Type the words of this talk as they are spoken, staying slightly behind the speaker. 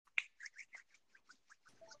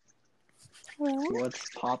Hello? What's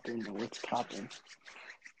poppin'? What's poppin'?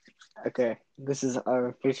 Okay, this is our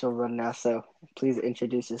official run now, so please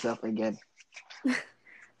introduce yourself again.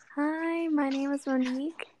 Hi, my name is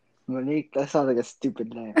Monique. Monique, that sounds like a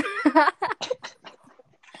stupid name.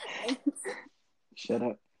 Shut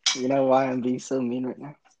up. You know why I'm being so mean right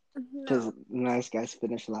now? Because No. nice guys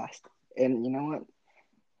finish last. And you know what?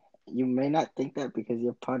 You may not think that because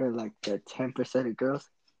you're part of like the 10% of girls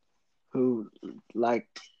who like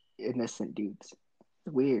innocent dudes.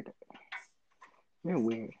 Weird. You're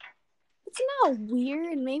weird. It's not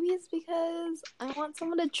weird. Maybe it's because I want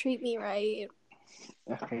someone to treat me right.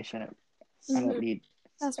 Okay, shut up. I don't need.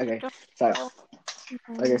 That's Okay, right. sorry.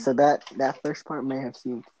 Okay. Okay, so that first part may have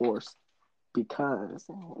seemed forced because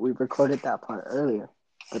we recorded that part earlier,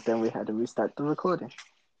 but then we had to restart the recording.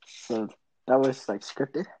 So that was like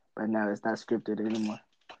scripted, but now it's not scripted anymore.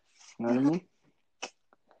 You know what I mean?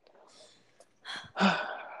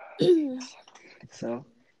 So,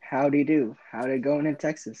 how'd he do? How'd it going in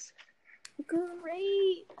Texas?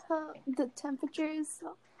 Great. The temperatures.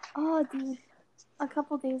 Oh, dude. A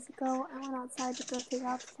couple days ago, I went outside to go take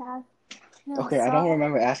out the trash. Okay, I don't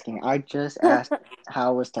remember asking. I just asked,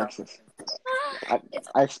 how was Texas? I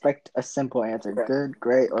expect a simple answer. Good,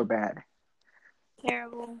 great, or bad.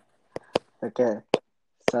 Terrible. Okay,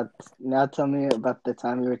 so now tell me about the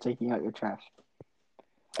time you were taking out your trash.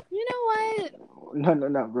 You know what?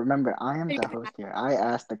 No. Remember, I am the host here. I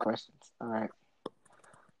asked the questions. All right.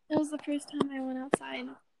 It was the first time I went outside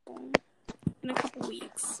in a couple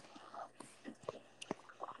weeks.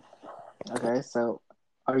 Okay, so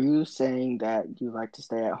are you saying that you like to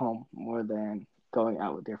stay at home more than going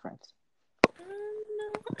out with your friends?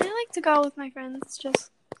 No, I like to go with my friends. It's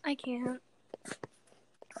just I can't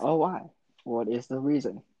Oh, why? What is the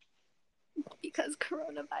reason? because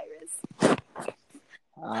coronavirus.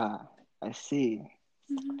 Ah, I see.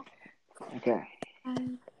 Okay.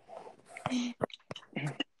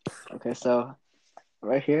 Okay, so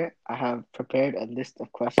right here, I have prepared a list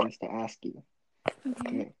of questions to ask you.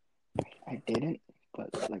 Okay. I didn't,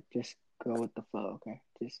 but like just go with the flow, okay?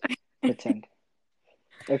 Just pretend.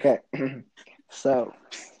 Okay. So,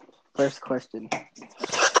 first question.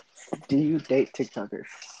 Do you date TikTokers?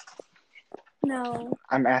 No.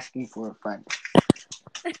 I'm asking for a friend.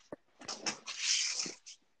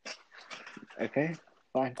 Okay,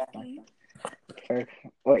 fine.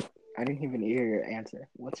 Wait, I didn't even hear your answer.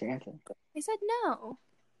 What's your answer? I said no.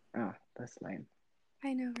 Oh, that's lame.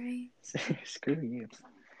 I know, right? Screw you.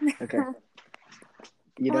 Okay.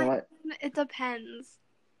 You know what? It depends.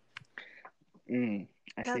 I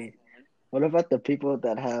see. What about the people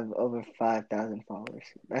that have over 5,000 followers?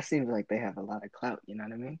 That seems like they have a lot of clout, you know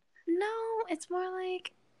what I mean? No, it's more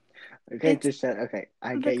like Okay, just shut. Okay,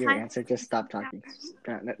 I the get your kind answer. Just stop talking.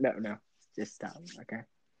 No. Just stop, okay?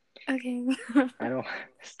 Okay. I don't.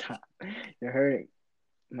 Stop. You're hurting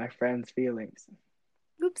my friend's feelings.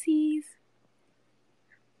 Oopsies.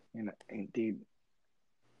 You know, indeed.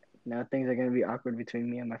 Now things are gonna be awkward between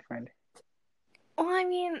me and my friend. Well, I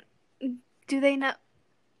mean, do they know?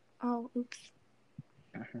 Oh, oops.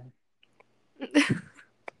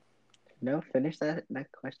 No, finish that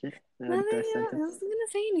question. Nothing. The I sentence. wasn't gonna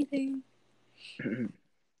say anything.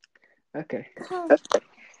 Okay. Oh.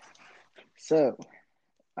 So,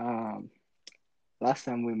 last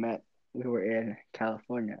time we met, we were in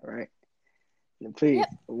California, right? Please, Yep.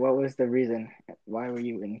 what was the reason? Why were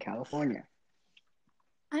you in California?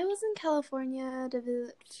 I was in California to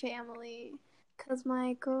visit family because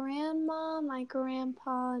my grandma, my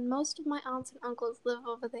grandpa, and most of my aunts and uncles live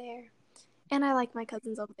over there. And I like my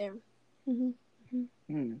cousins over there.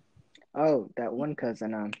 Oh, that one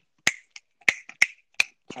cousin. I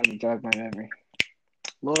to jog my memory.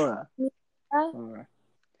 Laura. Laura.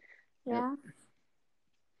 Yeah. Yep.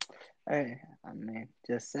 Hey, I mean,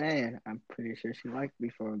 just saying. I'm pretty sure she liked me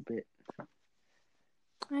for a bit.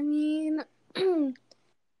 I mean,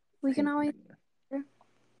 we can always. Wait,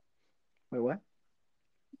 what?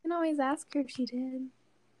 We can always ask her if she did.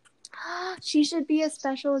 She should be a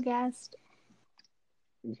special guest.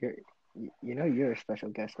 You're a special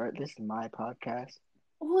guest, right? This is my podcast.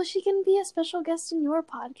 Well, she can be a special guest in your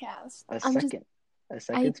podcast. A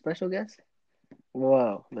second special guest?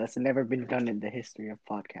 Whoa, that's never been done in the history of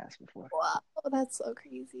podcasts before. Wow, that's so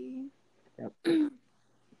crazy. Yep.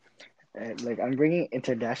 Like, I'm bringing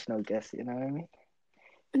international guests, you know what I mean?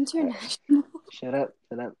 International. Shut up.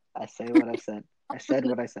 I say what I said. I said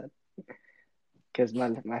what I said. Because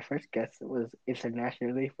my first guest was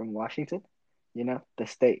internationally from Washington, the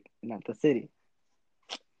state, not the city.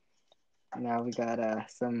 Now we got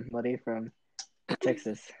somebody from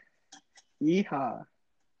Texas. Yeehaw.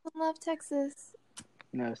 I love Texas.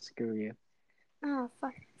 No, screw you. Oh,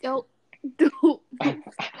 fuck. Yo. I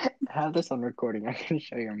have this on recording. I can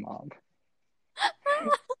show your mom.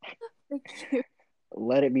 Thank you.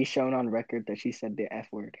 Let it be shown on record that she said the F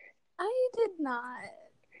word. I did not.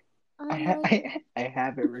 I I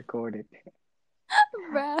have it recorded.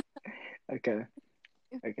 Bruh. Okay.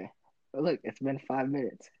 But look, it's been 5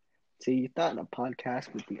 minutes. See, you thought a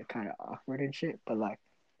podcast would be kind of awkward and shit, but like,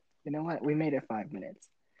 you know what? We made it 5 minutes.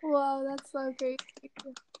 Whoa, that's so great.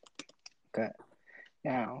 Okay.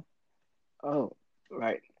 Now, oh,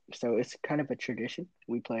 right. So it's kind of a tradition.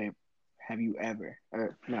 We play Have You Ever?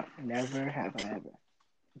 Or no, Never Have I Ever.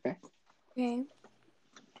 Okay? Okay.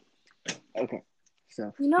 Okay.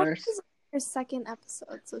 So You know, first, this is our second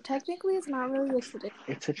episode, so technically it's not really a tradition.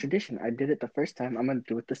 it's a tradition. I did it the first time. I'm gonna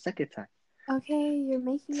do it the second time. Okay, you're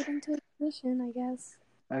making it into a tradition, I guess.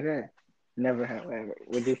 Okay. Never have I ever.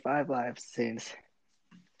 We'll do 5 lives since,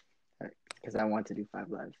 because I want to do 5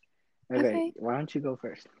 lives. Okay. Why don't you go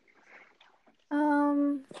first?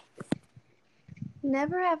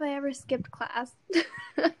 Never have I ever skipped class.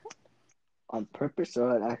 On purpose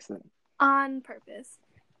or on accident? On purpose.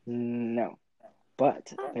 No.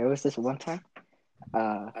 But there was this one time,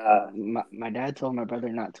 my dad told my brother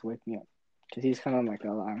not to wake me up because he's kind of like an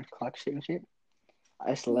alarm clock shit and shit.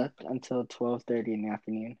 I slept until 12:30 in the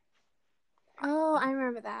afternoon. Oh, I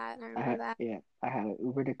remember that. I had an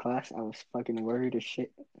Uber to class. I was fucking worried as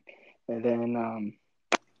shit. And then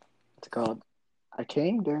what's it called? I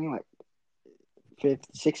came during like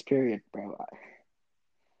sixth period, bro.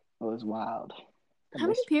 It was wild. How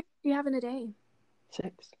many periods do you have in a day?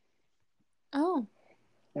 6. Oh.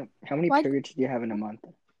 Yep. How many periods do you have in a month?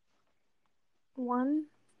 1.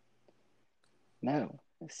 No,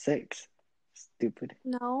 6. Stupid.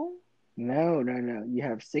 No. No. You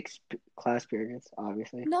have 6 class periods,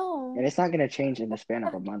 obviously. No. And it's not going to change in the span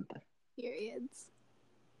of a month. Periods.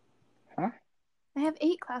 Huh? I have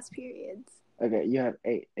 8 class periods. Okay, you have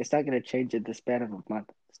 8. It's not going to change in the span of a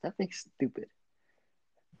month. Stop being stupid.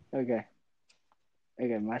 Okay,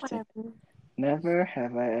 my turn. Never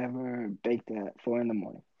have I ever baked at 4 in the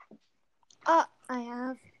morning. I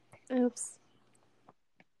have. Oops.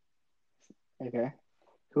 Okay.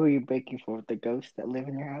 Who are you baking for? The ghosts that live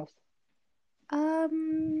in your house? No.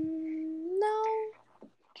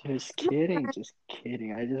 Just kidding. I just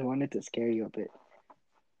wanted to scare you a bit.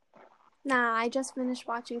 Nah, I just finished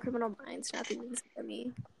watching Criminal Minds. Nothing can scare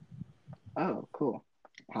me. Oh, cool.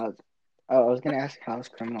 I was gonna ask how's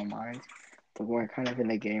Criminal Minds, but we're kind of in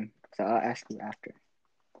the game, so I'll ask you after.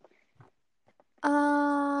 So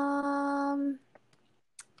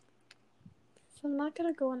I'm not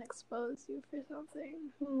gonna go and expose you for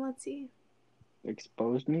something. Let's see.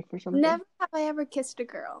 Exposed me for something? Never have I ever kissed a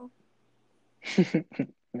girl.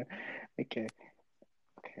 Okay,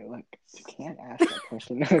 look, you can't ask that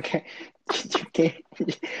question. Okay, you can't.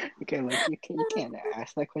 Okay, look, you can't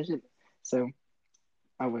ask that question. So,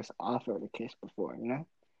 I was offered a kiss before, you know.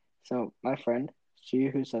 So my friend, she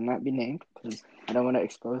who shall not be named, because I don't want to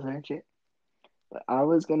expose her and shit. But I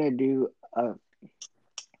was gonna do a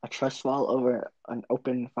trust fall over an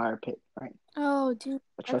open fire pit, right? Oh, dude,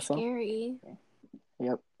 that's scary.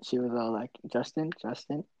 Yep. She was all like, Justin,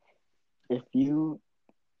 if you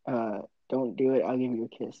don't do it, I'll give you a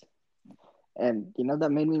kiss. And you know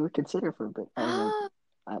that made me reconsider for a bit. I was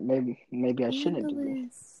like, maybe I shouldn't do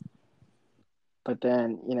this. But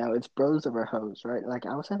then, you know, it's bros over hoes, right? Like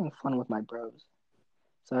I was having fun with my bros.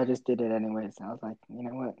 So I just did it anyways. I was like, you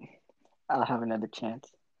know what? I'll have another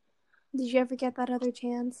chance. Did you ever get that other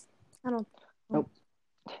chance? I don't know. Nope.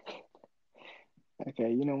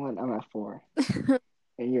 Okay, you know what? I'm at 4.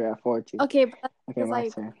 And you're at 4 too. Okay, but that's okay, my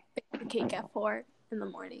turn. Bake the cake at 4 in the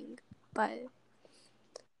morning. But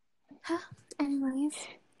anyways,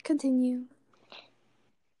 continue.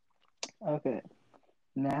 Okay.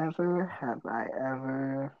 Never have I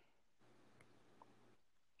ever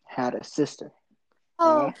had a sister.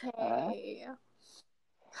 Okay.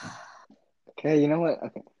 Okay, you know what?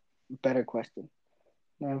 Okay. Better question.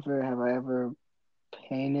 Never have I ever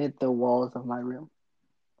painted the walls of my room.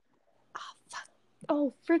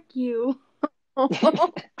 Oh, frick you.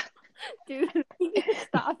 Dude,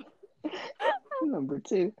 stop. Number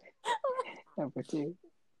 2. Okay.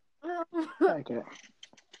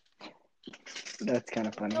 That's kind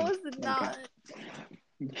of funny. No, it's not.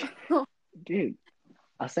 Okay. Dude,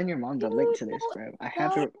 I'll send your mom the link to this, bro. I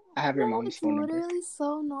have your mom's phone number. It's literally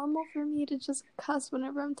so normal for me to just cuss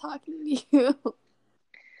whenever I'm talking to you.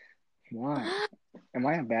 Why? Am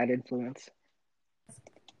I a bad influence?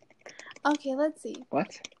 Okay, let's see.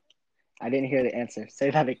 What? I didn't hear the answer.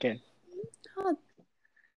 Say that again. Oh.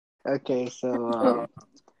 Okay, so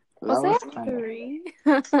I'll say 3.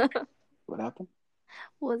 What happened?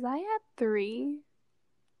 Was I at 3?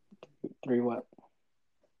 3 what?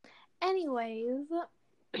 Anyways,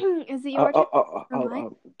 is it your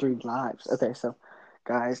turn? 3 lives. Okay, so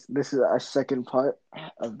guys, this is our second part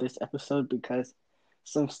of this episode because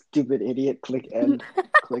some stupid idiot clicked end.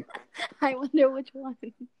 Click. I wonder which one.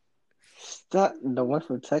 Stop. The one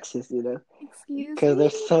from Texas, Excuse because me? they're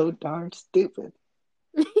so darn stupid.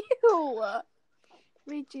 Ew.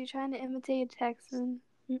 Wait, you trying to imitate a Texan?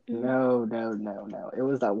 No. It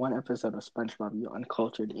was that one episode of SpongeBob, you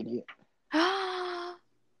uncultured idiot.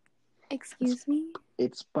 Excuse me?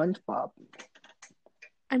 It's SpongeBob.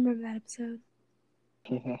 I remember that episode.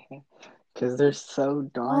 Because they're so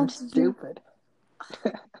darn stupid.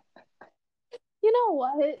 You know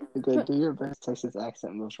what? Okay, do your best Texas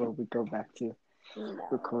accent before we go back to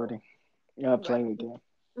recording. You're not playing again.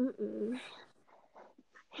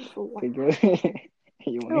 Okay, good.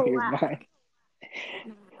 You want to hear mine?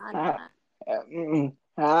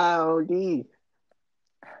 Howdy.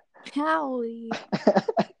 Howdy.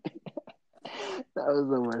 That was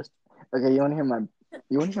the worst. Okay, you want to hear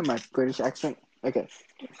my British accent? Okay.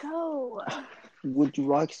 Go. Would you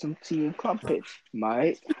like some tea and crumpets,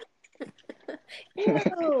 mate? Ew.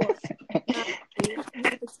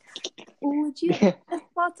 Would you like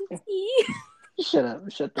lots of tea? Shut up!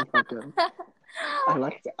 Shut the fuck up! I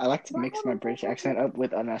like to mix my British accent up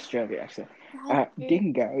with an Australian accent.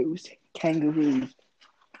 Dingoes, kangaroos,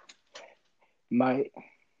 mate.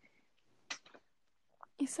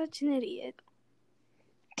 You're such an idiot.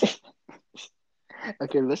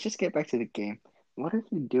 Okay, let's just get back to the game. What are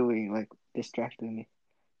you doing? Like distracting me?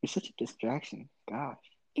 You're such a distraction. Gosh.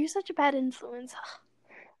 You're such a bad influence.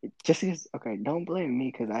 Just because, okay, don't blame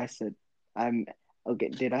me because I said okay,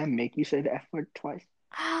 did I make you say the F word twice?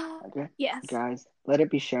 Okay. Yes. Guys, let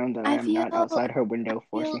it be shown that I am not outside her window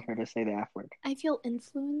forcing her to say the F word. I feel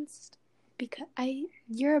influenced because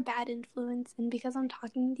you're a bad influence, and because I'm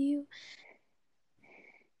talking to you.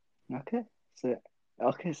 Okay. So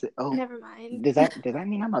never mind. Does that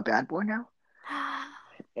mean I'm a bad boy now?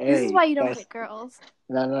 This is why you don't pick girls.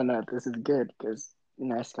 No. This is good because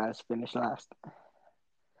nice guys finish last.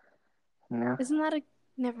 No. Isn't that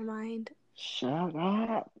never mind? Shut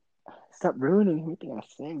up. Stop ruining everything I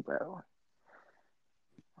say, bro.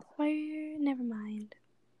 Never mind.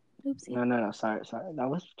 Oopsie. No. Sorry. That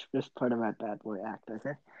was just part of my bad boy act,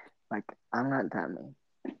 okay? Like, I'm not that mean.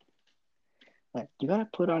 Like, you gotta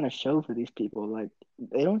put on a show for these people. Like,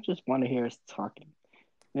 they don't just want to hear us talking.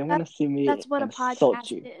 They want to see me That's what insult a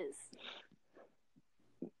podcast you. is.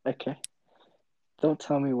 Okay. Don't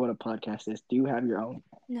tell me what a podcast is. Do you have your own?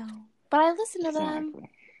 No. But I listen to them.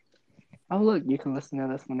 Oh, look, you can listen to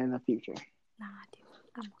this one in the future. Nah, dude.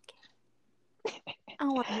 I'm okay. I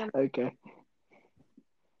don't want to hear. Okay.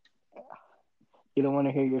 You don't want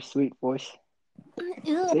to hear your sweet voice?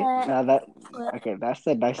 See? Now that's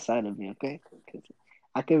the nice side of me, okay? Because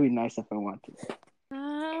I could be nice if I want to.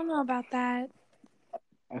 I don't know about that.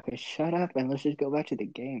 Okay, shut up and let's just go back to the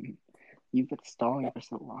game. You've been stalling for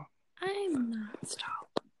so long. I'm not stalling.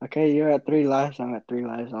 Okay, you're at 3 lives. I'm at 3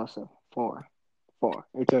 lives also. 4.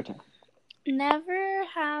 It's your turn. Never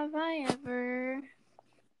have I ever.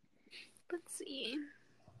 Let's see.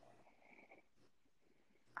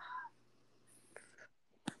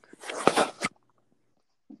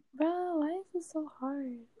 Bro, why is this so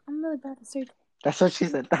hard? I'm really bad at search. That's what she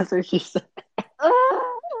said.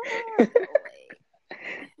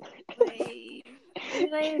 Wait.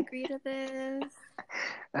 Did I agree to this?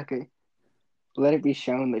 Okay. Let it be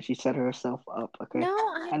shown that she set herself up, okay? No,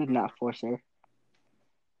 I did not force her.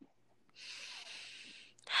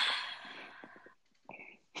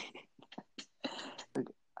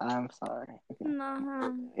 Okay, I'm sorry. Okay.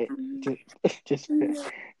 No. Just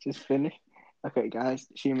finish. Okay, guys,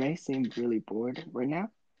 she may seem really bored right now,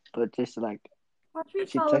 but just like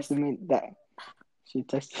she texted me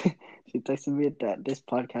that this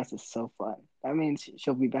podcast is so fun. That means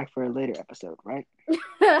she'll be back for a later episode, right?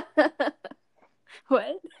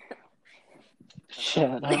 What?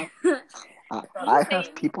 Shut up. I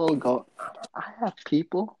have people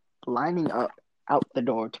lining up out the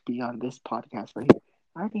door to be on this podcast right here.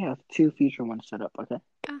 I already have 2 future ones set up, okay?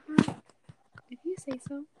 If you say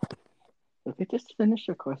so. Okay, just finish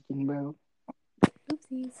your question, bro.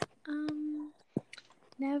 Oopsies.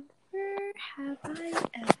 Never have I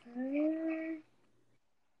ever.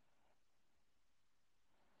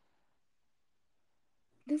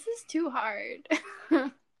 This is too hard.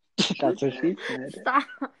 That's what she said. Stop.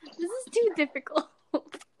 This is too difficult.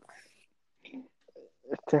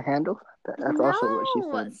 To handle? That's also what she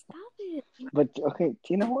said. Stop it. But, okay, do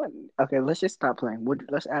you know what? Okay, let's just stop playing.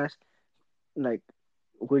 Let's ask, like,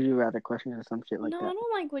 would you rather questions or some shit like No, I that.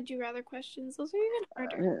 don't like would you rather questions. Those are even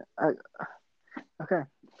harder. Okay.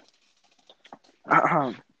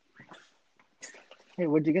 Hey,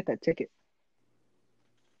 where'd you get that ticket?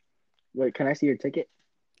 Wait, can I see your ticket?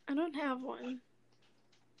 I don't have one.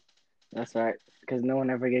 That's all right, because no one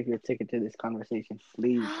ever gave you a ticket to this conversation.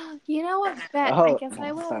 Please. You know what? Bet. I Oh, guess I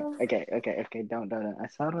sorry. will. Okay. Don't. I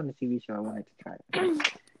saw it on the TV show. I wanted to try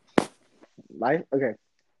it. Life. Okay.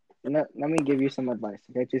 Let me give you some advice.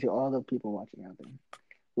 Okay, to all the people watching out there.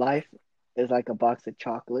 Life is like a box of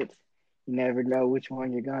chocolates. You never know which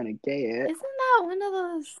one you're gonna get. Isn't that one of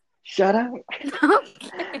those? Shut up.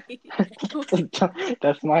 Okay.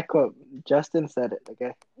 That's my quote. Justin said it.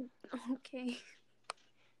 Okay. Okay.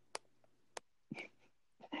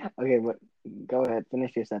 Okay, but go ahead.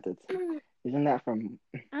 Finish your sentence. Isn't that from?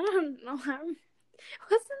 I don't know. Wasn't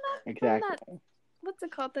that from Exactly. that? What's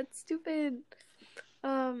it called? That stupid.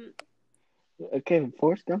 Okay,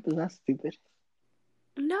 Forrest Gump is not stupid.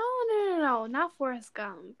 No, not Forrest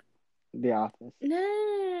Gump. The Office.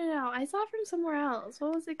 No. I saw it from somewhere else.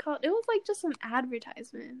 What was it called? It was like just an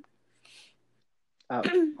advertisement. Oh,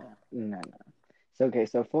 no. So okay,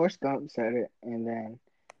 so Forrest Gump said it, and then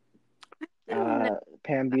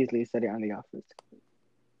Pam Beasley said it on The Office.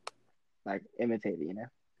 Like imitated, you know.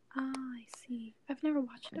 Oh, I see. I've never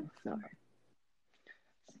watched it before.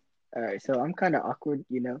 All right, so I'm kind of awkward,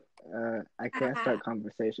 you know. I can't start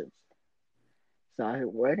conversations. So I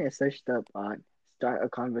went and searched up on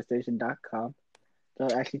startaconversation.com.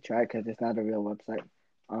 Don't actually try it because it's not a real website.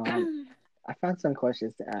 I found some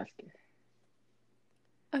questions to ask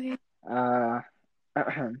you. Okay.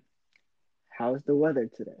 How's the weather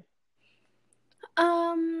today?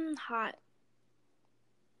 Hot.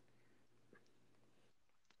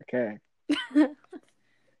 Okay.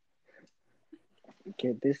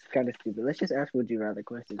 Okay, this is kind of stupid. Let's just ask would you rather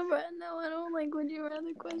questions. But no, I don't like would you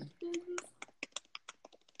rather questions.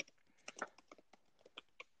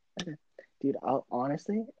 Okay. Dude,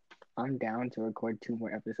 honestly, I'm down to record 2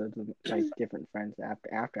 more episodes with like different friends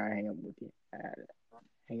after I hang up with you.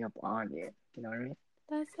 Hang up on you. You know what I mean?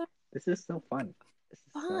 That's so This is so fun. This is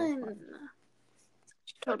fun. so fun.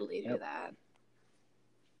 Totally do that.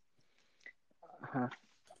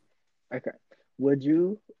 Okay. Would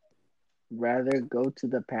you rather go to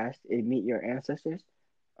the past and meet your ancestors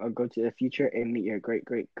or go to the future and meet your great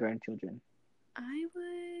grandchildren? I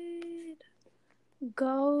would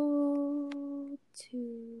go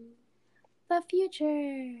to the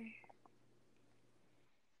future.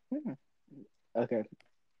 Okay.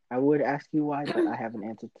 I would ask you why, but I have an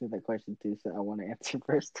answer to that question too, so I want to answer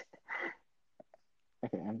first.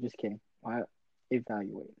 Okay, I'm just kidding. Why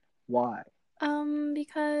evaluate? Why?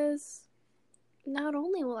 Because not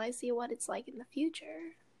only will I see what it's like in the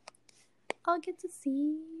future, I'll get to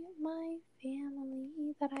see my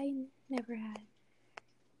family that I never had.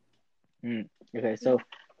 Okay, so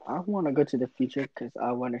I want to go to the future because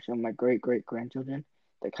I want to show my great grandchildren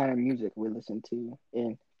the kind of music we listen to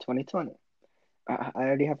in 2020. I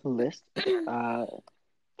already have a list. The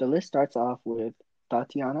list starts off with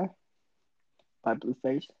Tatiana by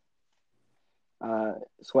Blueface,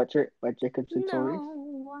 Sweatshirt by Jacob Sartorius.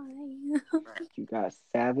 No, why? You got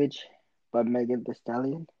Savage by Megan Thee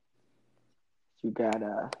Stallion. You got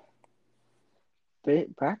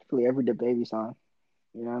practically every DaBaby song.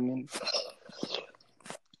 You know what I mean?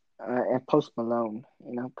 And Post Malone.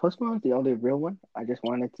 You know, Post Malone's the only real one. I just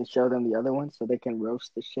wanted to show them the other ones so they can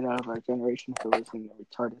roast the shit out of our generation for listening to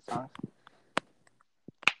retarded songs.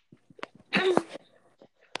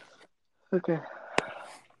 Okay.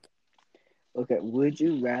 Okay, would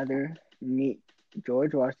you rather meet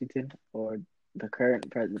George Washington or the current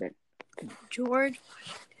president? George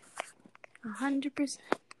Washington. 100%.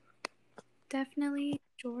 Definitely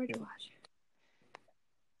George Washington.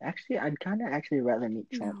 Actually, I'd kind of actually rather meet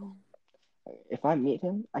Trump. No. If I meet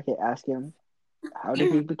him, I could ask him, how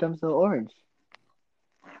did he become so orange?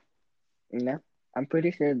 You know? I'm pretty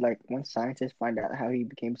sure, like, once scientists find out how he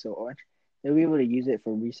became so orange, they'll be able to use it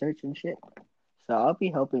for research and shit. So I'll be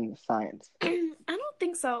helping science. I don't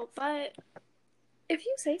think so, but if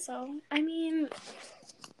you say so, I mean,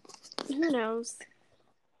 who knows?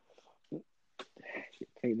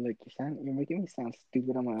 Hey, look, you're making me sound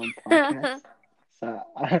stupid on my own podcast. So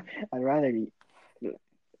I'd rather be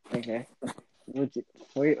okay. Would you,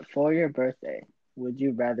 for your birthday, would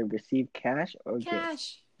you rather receive cash or gifts?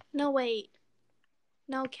 Cash. No, wait.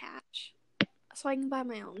 No cash. So I can buy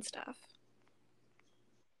my own stuff.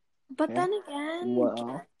 But then again,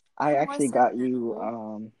 well, I actually got you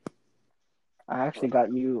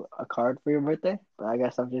a card for your birthday, but I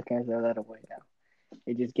guess I'm just gonna throw that away now.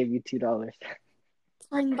 They just give you $2.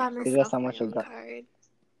 I can buy Because that's myself how my much I own got. card.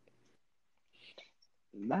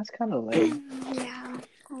 That's kind of lame. Yeah,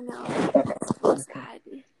 I know. It's Okay. sad,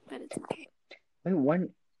 but it's okay. Wait,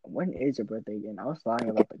 when is your birthday again? I was lying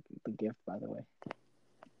about the gift, by the way.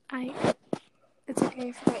 It's okay.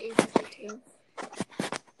 I forgot your birthday too.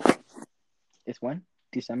 It's when?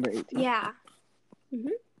 December 18th? Yeah. Mm-hmm.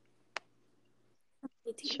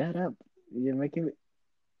 18th. Shut up. You're making me...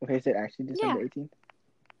 Okay, is it actually December 18th?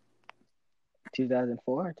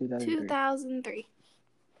 2004 or 2003? 2003.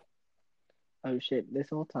 Oh, shit. This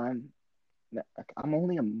whole time, I'm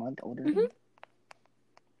only a month older than Mm-hmm. you?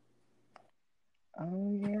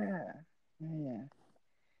 Oh, yeah. Yeah.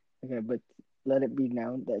 Okay, but let it be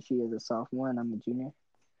known that she is a sophomore and I'm a junior.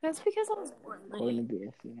 That's because I was born Going to late. be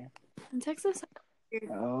a senior. In Texas, Okay.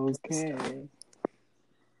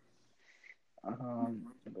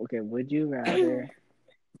 Okay, would you rather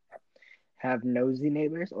have nosy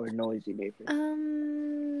neighbors or noisy neighbors?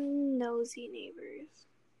 Nosy neighbors.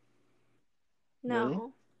 Really?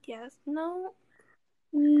 No. Yes. No.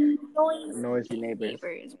 Noisy Noisy neighbors.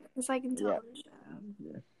 neighbors. Because I can tell Yeah. them shut up.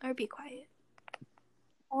 Or be quiet.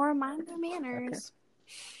 Or mind their manners. Okay.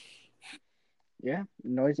 Yeah,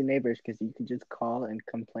 noisy neighbors because you can just call and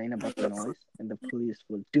complain about the noise and the police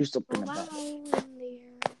will do something about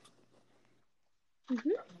it.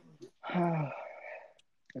 Mm-hmm.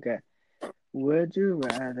 Okay. Would you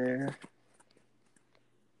rather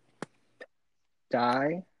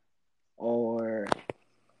die or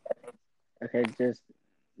just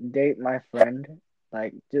date my friend,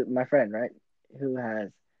 like just my friend, right? Who has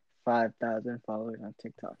 5,000 followers on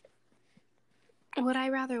TikTok. Would I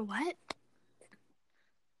rather what?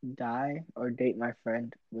 Die or date my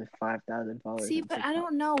friend with 5,000 followers See, on but TikTok. I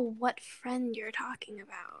don't know what friend you're talking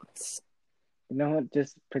about. You know what?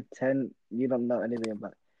 Just pretend you don't know anything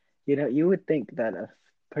about it. You know, you would think that a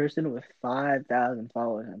person with 5,000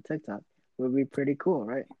 followers on TikTok would be pretty cool,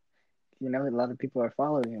 right? You know, a lot of people are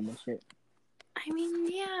following him and shit. I mean,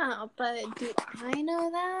 yeah, but do I know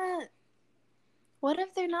that? What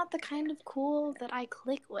if they're not the kind of cool that I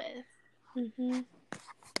click with? Mm-hmm.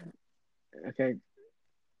 Okay,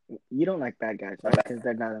 you don't like bad guys, right? Because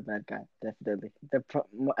they're not a bad guy, definitely. They're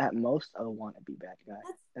at most a wannabe bad guy.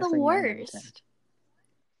 That's That's the like 9 out of 10. worst.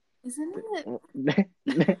 Isn't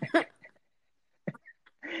it?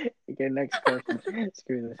 Okay, next question.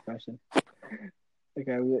 Screw this question.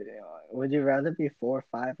 Okay, would you rather be 4'5" or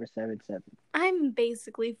 7'7"? I'm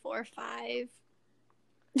basically 4'5".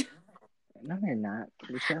 No, you're not.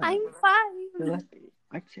 Shut up. I'm You're 5. lucky.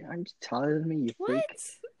 Aren't you taller than me, you What? freak?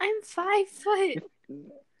 I'm 5 foot.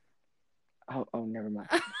 Oh, never mind.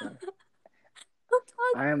 Sorry. How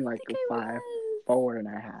tall I do am you like think I five, was?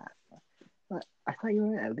 4.5. I thought you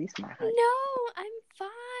were at least my height. No, I'm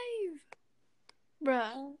 5.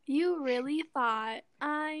 Bruh, you really thought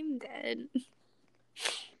I'm dead.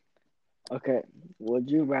 Okay, would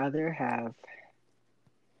you rather have...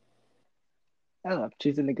 Oh, I'm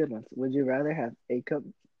choosing the good ones. Would you rather have A-cup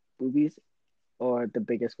boobies or the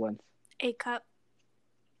biggest ones? A cup.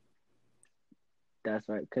 That's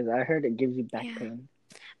right, because I heard it gives you back pain.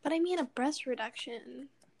 But I mean a breast reduction.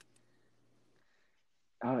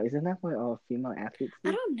 Oh, isn't that what all female athletes do?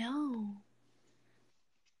 I don't know.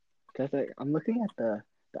 Because I'm looking at the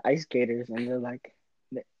ice skaters and they're like,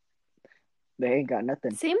 they ain't got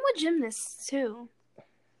nothing. Same with gymnasts too.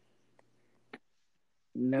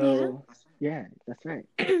 No, yeah, that's right.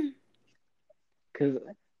 Because,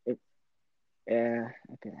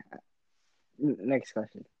 okay. Next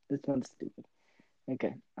question. This one's stupid.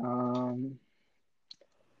 Okay. Oh,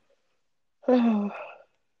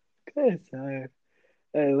 good.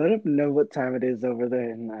 Hey, let them know what time it is over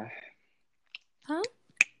there, Huh?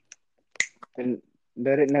 and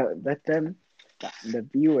let them, the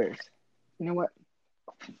viewers. You know what?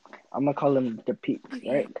 I'm gonna call them the peeps, Okay.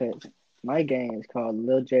 right? Because my gang is called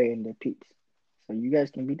Lil J and the Peeps, so you guys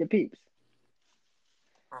can be the peeps.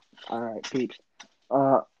 All right, peeps.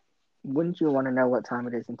 Wouldn't you want to know what time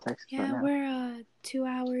it is in Texas right Yeah, now? we're 2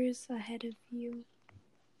 hours ahead of you.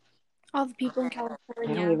 All the people in I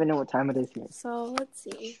California. don't even know what time it is here. So let's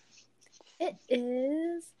see. It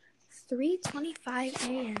is 3:25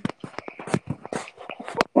 a.m.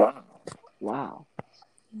 Wow.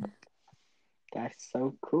 That's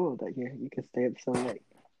so cool that you can stay up so late.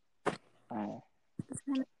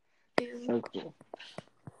 So cool.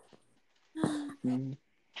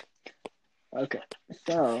 Okay,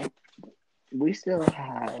 so we still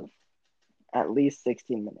have at least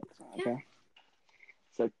 16 minutes. Okay, Yeah.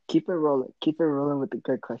 so keep it rolling. Keep it rolling with the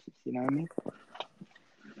good questions. You know what I mean?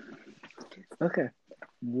 Okay.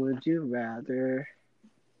 Would you rather?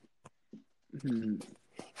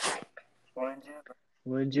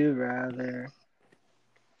 Would you rather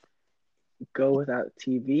go without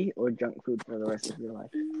TV or junk food for the rest of your life?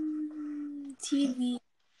 TV.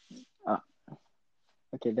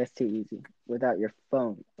 Okay, that's too easy. Without your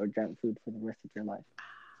phone or junk food for the rest of your life.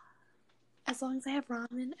 As long as I have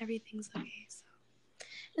ramen, everything's okay. So,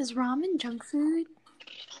 is ramen junk food?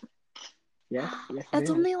 Yes, yes, it That's is.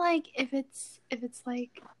 only like if it's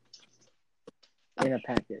like In a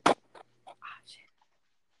packet. Oh,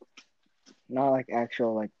 Not like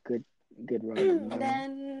actual like good ramen. You know?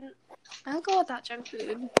 Then I'll go with that junk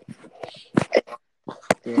food.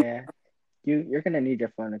 Yeah. You're gonna need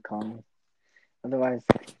your phone to call me. Otherwise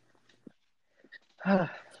okay,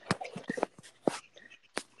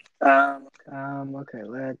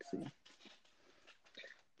 let's see.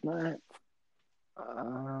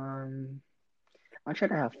 I'm trying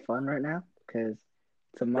to have fun right now because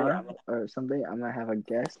tomorrow or something I'm gonna have a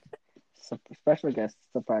guest, special guest,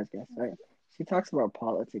 surprise guest, right? She talks about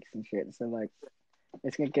politics and shit, so like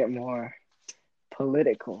it's gonna get more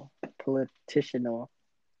political, politicianal.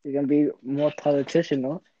 It's gonna be more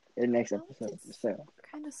politicianal in the next episode. So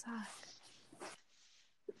kind of sad.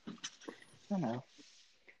 I don't know,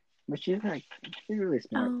 but she's really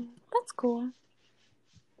smart. Oh, that's cool.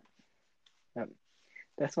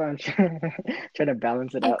 That's why I'm trying to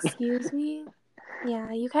balance it out. Excuse me?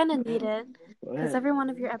 Yeah, you kind of need it. Because every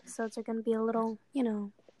one of your episodes are going to be a little,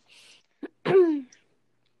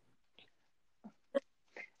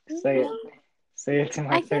 Say it. Say it to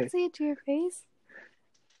my I face. can't say it to your face.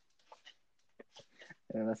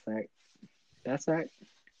 Yeah, that's right.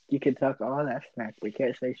 You can talk all that smack, but you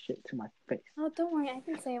can't say shit to my face. Oh, don't worry. I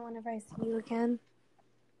can say it whenever I see you again.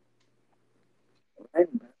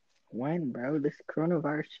 When, bro? This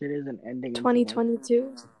coronavirus shit isn't ending until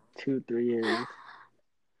 2022. 2-3 years.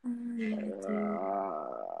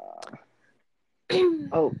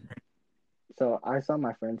 Oh, so I saw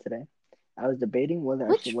my friend today. I was debating whether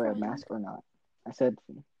I should wear a mask or not. I said,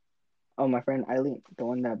 oh, my friend Eileen, the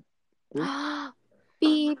one that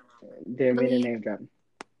beep. They made a name drop.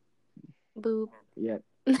 Boop. Yep.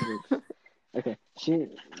 Okay. She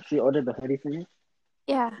ordered the hoodie for me.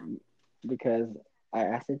 Yeah. Because I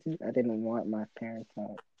asked her to. I didn't want my parents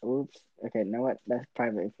to. Oops. Okay, you know what? That's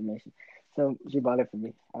private information. So she bought it for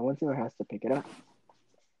me. I went to her house to pick it up.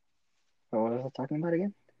 But what was I talking about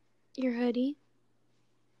again? Your hoodie.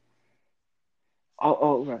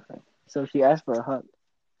 Oh, right. So she asked for a hug.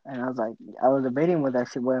 And I was debating whether I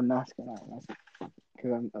should wear a mask or not.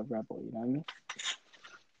 Because I'm a rebel, you know what I mean?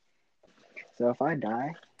 So if I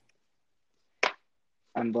die,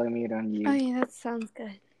 I'm blaming it on you. Oh, yeah, that sounds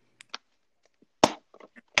good.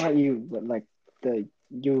 Not you, but like the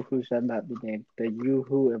you who should not be named. The you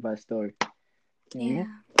who of our story. You know what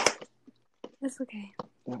I mean? It's okay.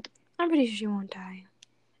 Yeah. I'm pretty sure she won't die.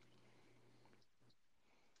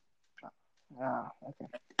 Okay.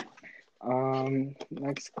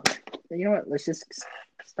 Next. You know what? Let's just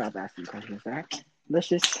stop asking questions, alright? Let's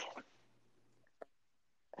just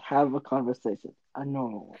have a conversation. A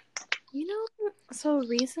normal one. So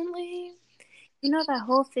recently, that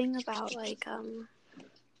whole thing about like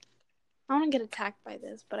I don't want to get attacked by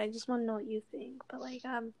this, but I just want to know what you think. But like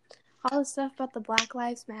all the stuff about the Black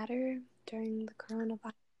Lives Matter during the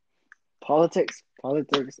coronavirus. Politics. I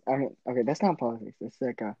mean, okay, that's not politics. It's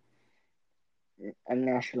like a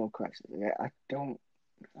national crisis. Okay? I don't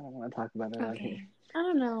want to talk about it out here. I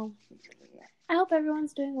don't know. I hope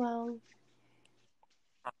everyone's doing well.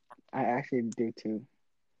 I actually do too.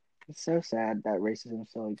 It's so sad that racism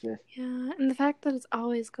still exists. Yeah, and the fact that it's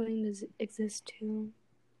always going to exist too.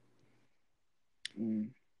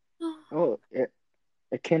 Oh, it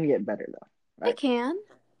can get better though. Right? It can,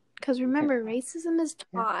 because remember, racism is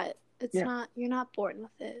taught. Yeah. It's not. You're not born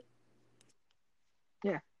with it.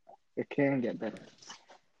 Yeah, it can get better.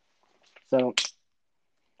 So,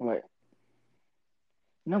 wait.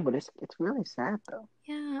 No, but it's really sad though.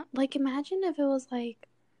 Yeah, like imagine if it was like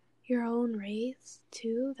your own race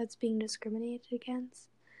too that's being discriminated against.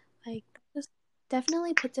 Like, this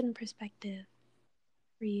definitely puts it in perspective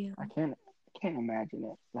for you. I can't imagine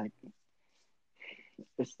it. Like,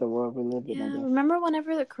 it's the world we live in. Yeah, remember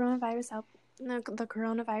whenever the coronavirus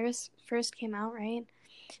first came out, right?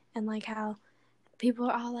 And like how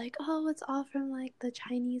people are all like, oh, it's all from like the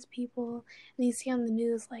Chinese people, and you see on the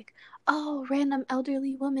news like, oh, random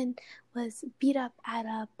elderly woman was beat up at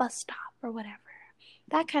a bus stop or whatever.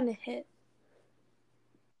 That kind of hit.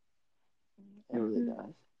 It really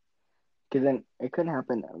does. Because then it couldn't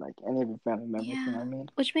happen to like any of your family members. Yeah, you know what I mean?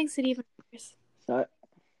 which makes it even worse. So,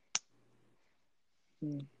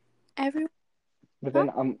 everyone. But then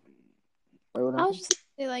I was just gonna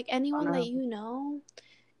say, like, anyone that you know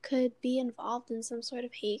could be involved in some sort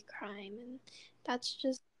of hate crime, and that's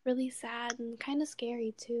just really sad and kind of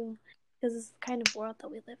scary too, because it's the kind of world that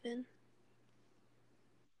we live in.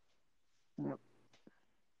 Yep.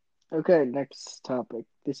 Okay, next topic.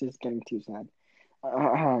 This is getting too sad.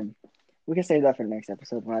 We can save that for the next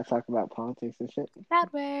episode when I talk about politics and shit.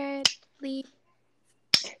 Bad word. Leave.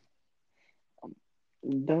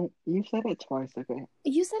 Don't you said it twice? Okay.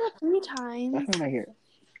 You said it 3 times. That's when I hear it.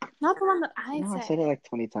 Not the one that I No, said. I said it like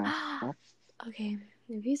 20 times. Okay,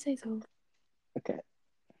 if you say so. Okay.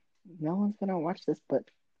 No one's gonna watch this but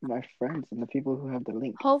my friends and the people who have the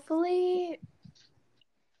link. Hopefully,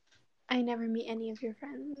 I never meet any of your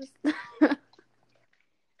friends.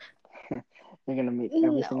 You're gonna meet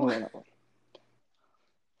every single one of them.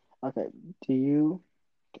 Okay.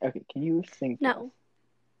 Okay, can you sing? No,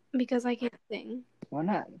 because I can't sing. Why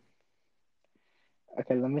not?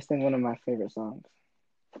 Okay, let me sing one of my favorite songs.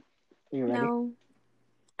 Are you ready? No.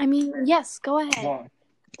 I mean, yes, go ahead.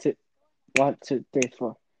 1, 2, 3, 4.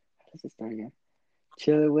 How does it start again?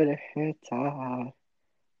 Chillin' with her hair tied.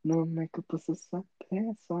 No makeup, put some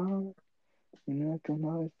sweatpants on. You know, I can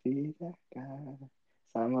always be that guy.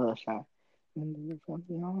 So I'm a little shy. And you from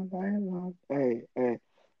me all night long. Hey, hey.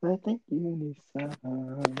 I think you need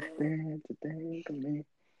something to think of me.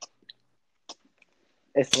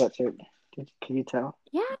 It's sweatshirt. Can you tell?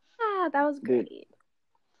 Yeah, that was great.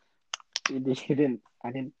 Dude, you didn't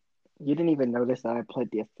even notice that I played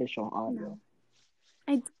the official audio. No.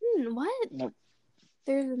 I didn't. What? Nope.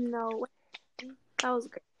 There's no way. That was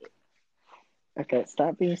great. Okay,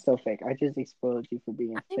 stop being so fake. I just exposed you for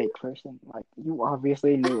being a fake person. Like, you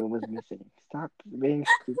obviously knew it was missing. Stop being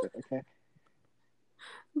stupid, okay?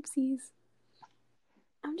 Oopsies.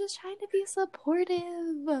 I'm just trying to be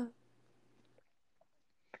supportive.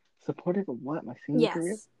 Supportive of what? My singing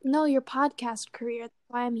career? No, your podcast career. That's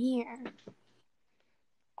why I'm here.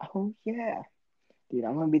 Oh, yeah. Dude,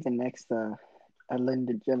 I'm gonna be the next Ellen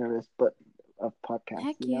DeGeneres, but of podcasts.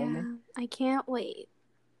 Heck you know yeah. what I mean? I can't wait.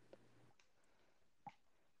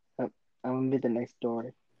 I'm gonna be the next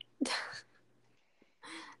Dory.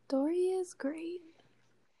 Dory is great.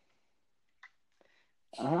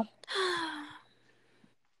 Uh-huh.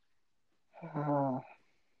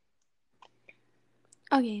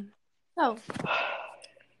 Okay, so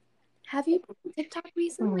have you been on TikTok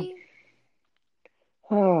recently?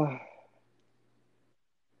 Sorry,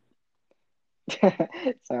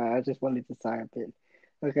 I just wanted to sigh a bit.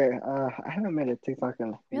 Okay, I haven't made a TikTok in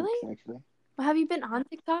weeks, actually. Well, have you been on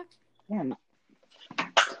TikTok? Yeah,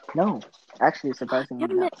 no, actually, surprisingly, you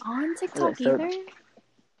haven't been on TikTok either?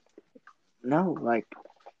 No, like,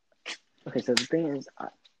 okay, so the thing is,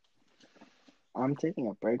 I'm taking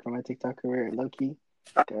a break from my TikTok career, low key,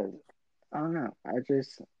 because I don't know, I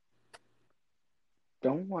just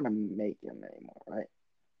don't want to make them anymore, right?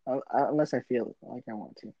 Unless I feel like I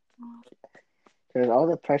want to. Because all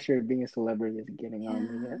the pressure of being a celebrity is getting on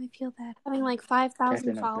me. Yeah, I feel that. Having like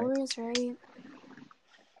 5,000 followers, right?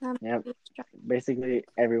 Yep. Basically,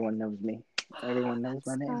 everyone knows me. Everyone knows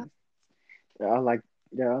my name. They're all like,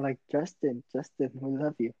 Justin, we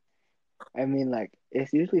love you. I mean, like,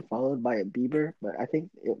 it's usually followed by a Bieber, but I think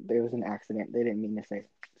there was an accident. They didn't mean to say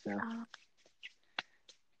so.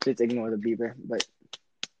 Just ignore the Bieber, but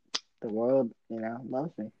the world,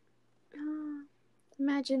 loves me.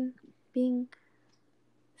 Imagine being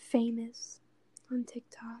famous on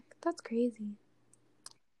TikTok. That's crazy.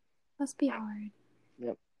 Must be hard.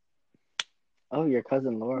 Yep. Oh, your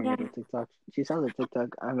cousin Laura made a TikTok. She saw the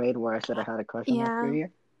TikTok I made where I said I had a crush on her for a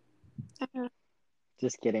year.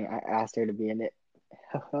 Just kidding. I asked her to be in it.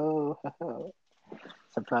 Ho ho ho.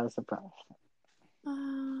 Surprise, surprise.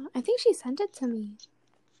 I think she sent it to me.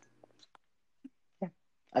 Yeah.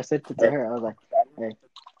 I sent it to her. I was like, hey,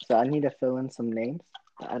 so I need to fill in some names.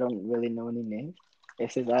 I don't really know any names.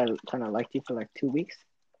 It says I kind of liked you for like 2 weeks.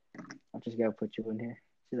 I'm just going to put you in here.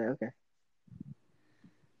 She's like, okay.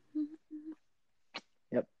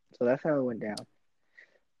 Yep. So that's how it went down.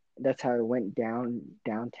 That's how it went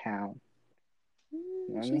downtown. You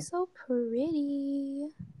know She's so pretty.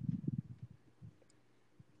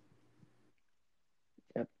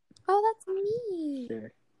 Yep. Oh, that's me.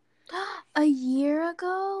 Sure. A year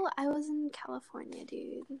ago, I was in California,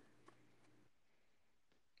 dude.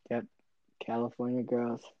 Yep. California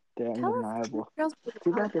girls, they're undeniable.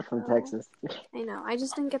 Too bad they're from Texas. I know. I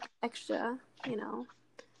just didn't get the extra,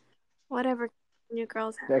 whatever new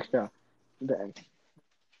girls have. The extra. The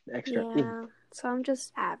extra. Yeah. So I'm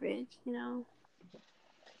just average,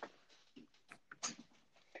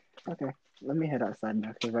 Okay. Let me head outside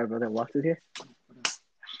now because my brother walked through here.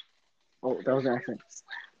 Oh, that was an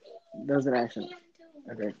accident.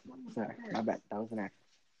 Okay. Sorry. My bad. That was an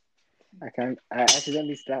accident. I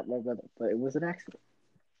accidentally slapped my brother, but it was an accident.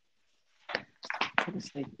 What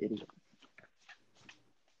is like idiot?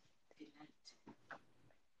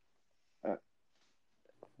 Uh,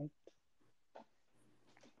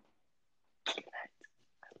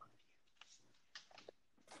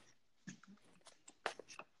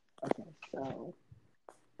 okay, so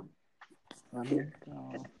let me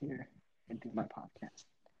go here and do my podcast.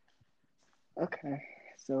 Okay,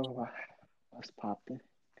 so what's popping?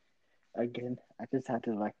 Again, I just had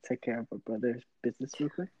to like take care of my brother's business real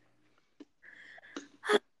quick.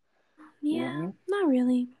 You know what I Yeah, mean? not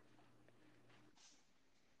really.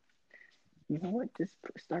 You know what? Just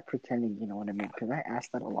start pretending you know what I mean. Because I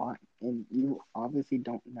ask that a lot, and you obviously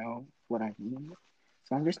don't know what I mean.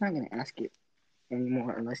 So I'm just not gonna ask it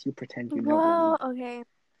anymore unless you pretend you know what I mean. Well, okay.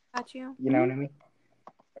 Got you. You know what I mean?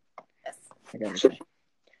 Yes. Okay.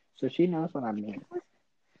 So she knows what I mean.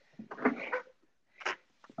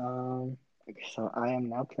 Okay, so I am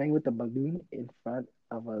now playing with the balloon in front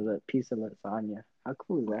of a piece of lasagna. How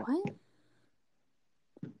cool is that? What?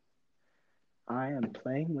 I am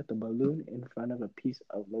playing with the balloon in front of a piece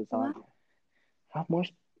of What? lasagna. How more,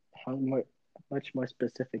 how more, much more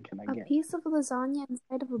specific can I A get? piece of lasagna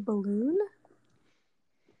inside of a balloon?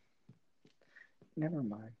 Never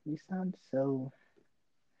mind. You sound so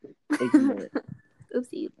ignorant.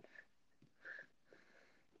 Oopsie.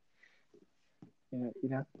 You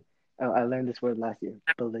know. Oh, I learned this word last year.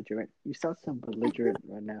 Belligerent. You sound so belligerent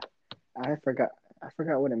right now. I forgot. I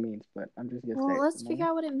forgot what it means, but I'm just gonna say Well, it. let's You know figure what?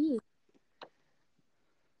 out what it means.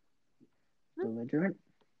 Belligerent.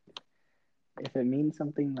 If it means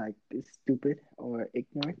something like stupid or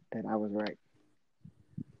ignorant, then I was right.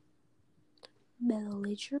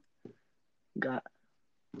 Belligerent? Got,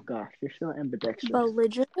 gosh, you're so ambidextrous.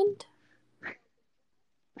 Belligerent?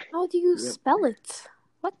 How do you Yep. spell it?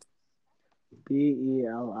 What?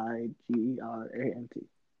 Belligerant.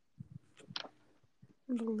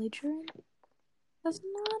 Belligerent? That's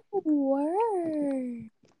not a word.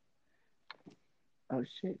 Oh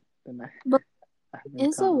shit. Then But I've it been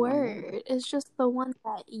is a caught a long way. word. It's just the one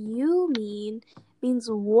that you means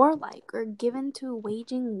warlike or given to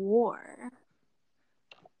waging war.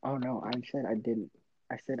 Oh no, I said I didn't.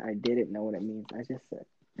 I said I didn't know what it means. I just said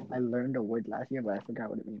I learned a word last year, but I forgot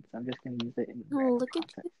what it means. So I'm just gonna use it in Oh, random look at you.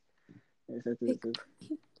 context. It says, Big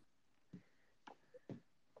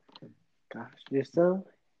gosh, you're so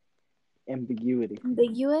ambiguity.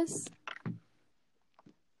 ambiguous.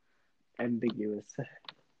 Ambiguous.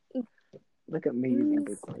 Look at me using big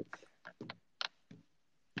Means, words.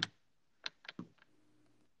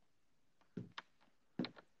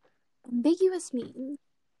 ambiguous means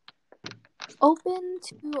open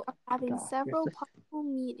to or having Gosh, you're several so. possible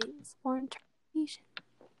meanings or interpretation.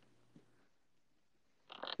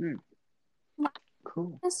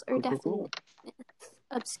 Cool. Likeness or Cool. definiteness.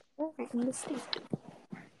 Obscure or indistinct.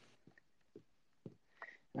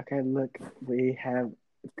 Okay, look, we have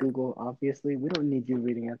Google, obviously. We don't need you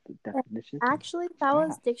reading out the definition. Actually, that Yeah.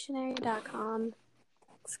 was dictionary.com.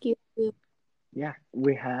 Excuse me. Yeah,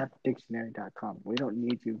 we have dictionary.com. We don't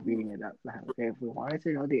need you reading it out loud. Okay, if we wanted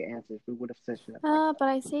to know the answers, we would have searched it up like that. But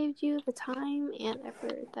I saved you the time and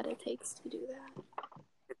effort that it takes to do that.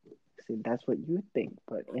 See, that's what you think,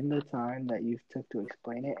 but in the time that you took to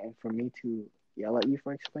explain it and for me to yell at you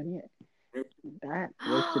for explaining it, that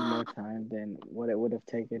wasted more time than what it would have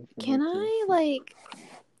taken for me Can to. I,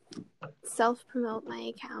 self-promote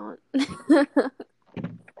my account?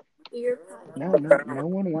 Your No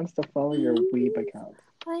one wants to follow your weeb account.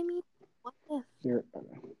 I mean, what if? You're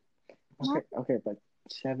okay, but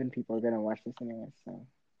 7 people are gonna watch this anyway, so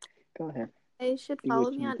go ahead, I should do follow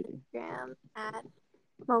what me you on need to do. Instagram at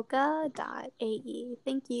mocha.ae.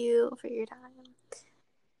 Thank you for your time.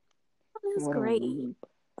 That was What a great.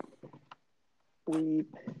 weeb.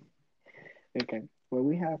 Okay, well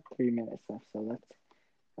we have 3 minutes left, so let's.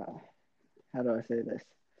 How do I say this?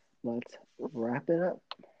 Let's wrap it up.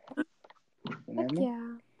 You know Heck what I mean?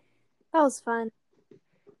 yeah. That was fun.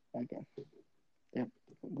 Okay. Yep.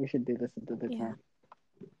 We should do this another Yeah. time.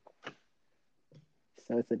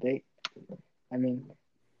 So it's a date. I mean,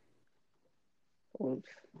 oops.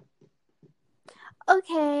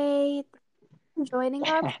 Okay. Joining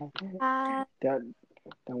our podcast.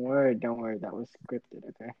 Don't worry. That was scripted.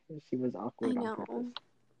 Okay. She was I awkward on purpose. know.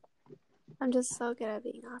 I'm just so good at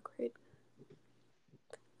being awkward.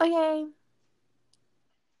 Okay.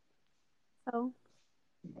 So.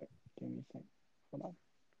 Wait, give me a second. Hold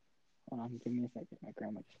on. Give me a second. My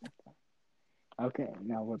grandma just left out. Okay.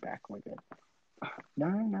 Now we're back. We're good. No.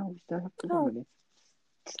 We still have 2 more Oh. minutes.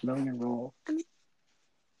 Slow your roll.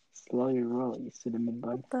 Slow your roll, you cinnamon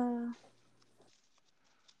bun. What the?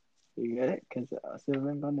 You get it? Because a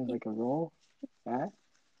cinnamon bun is like a roll. That.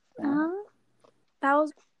 Huh? That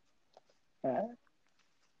was That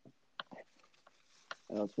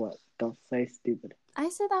was what? Don't say stupid. I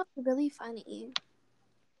said that was really funny.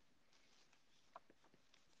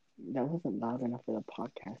 That wasn't loud enough for the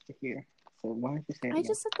podcast to hear. So why don't you say it I again?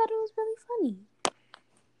 just said that it was really funny.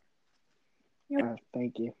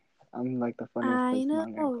 Thank you. I'm like the funniest I person know,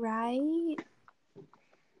 on earth. right?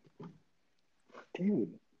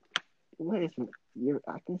 Dude, what is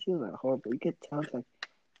I can see that horrible. You could tell it's like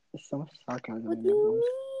there's so much sarcasm What in do your you voice.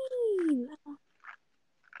 mean?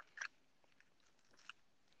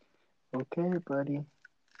 Okay, buddy.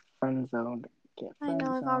 Friend zoned. Get I friend know,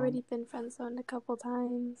 I've zoned. already been friend zoned a couple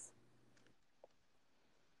times.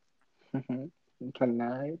 But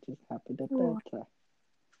now it just happened at that Ooh. time.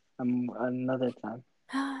 Another time.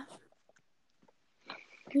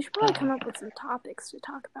 You should probably come up with some topics to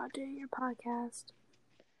talk about during your podcast.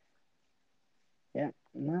 Yeah,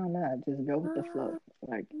 no, just go with the flow.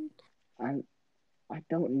 Like, I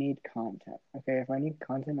don't need content. Okay, if I need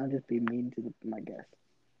content, I'll just be mean to my guests.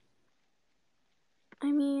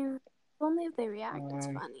 I mean, only if they react, it's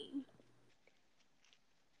funny.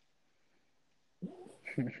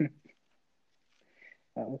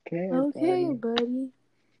 Okay, Okay, buddy. buddy.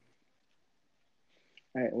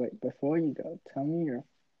 Alright, wait, before you go, tell me your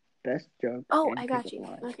best joke Oh, and I got pickup you.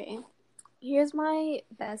 line. Okay. Here's my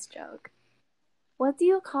best joke. What do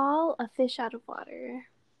you call a fish out of water?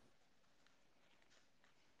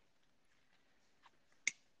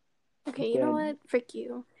 Okay, you know Good. what? Frick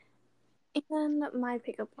you. And my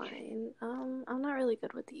pickup line. I'm not really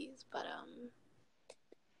good with these, but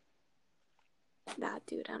that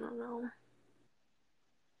dude, I don't know.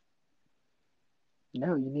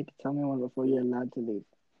 No, you need to tell me one before you're allowed to leave.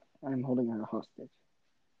 I'm holding her hostage.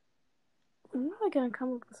 I'm not gonna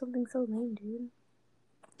come up with something so lame, dude.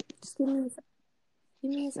 Just give me a second.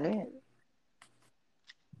 Give me a Say second. it.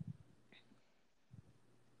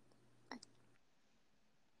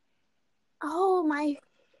 Oh my!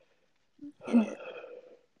 It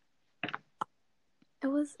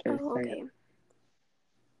was. Okay, Oh, say okay. it.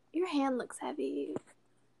 Your hand looks heavy.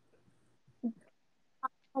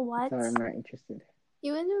 What? Sorry, I'm not interested.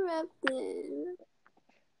 You interrupted.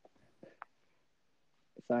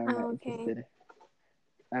 Sorry, I'm not Oh, okay. interested.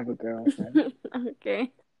 I have a girlfriend.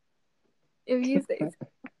 Okay. If you say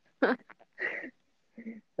so.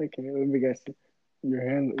 Okay, let me guess. Your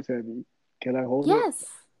hand looks heavy. Can I hold it? Yes!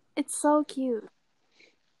 It's so cute.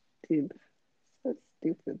 Dude, so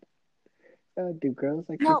stupid. Do girls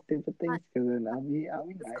like No, stupid things? Because then I'll be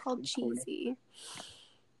it's nice called and corny. cheesy.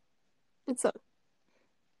 It's so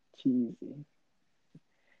Cheesy.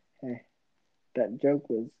 Hey, that joke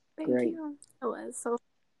was thank great. you. It was so.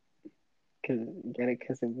 Get it?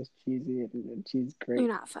 Because it was cheesy and cheese You're great.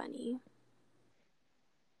 not funny.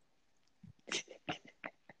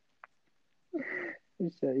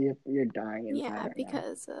 So you're dying inside Yeah, right now.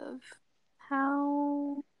 because of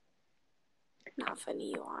how not funny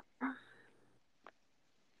you are.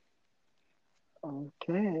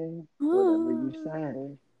 Okay, whatever you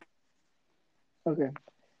say. Okay,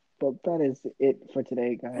 well that is it for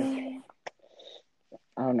today, guys.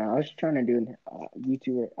 I don't know. I was trying to do an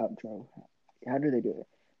YouTuber outro. How do they do it?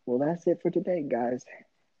 Well, that's it for today, guys.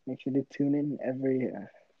 Make sure to tune in every.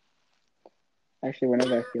 Actually,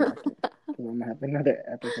 whenever I feel like it, because I'm gonna have another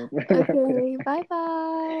episode whenever I feel Okay, like bye it.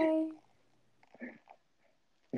 bye.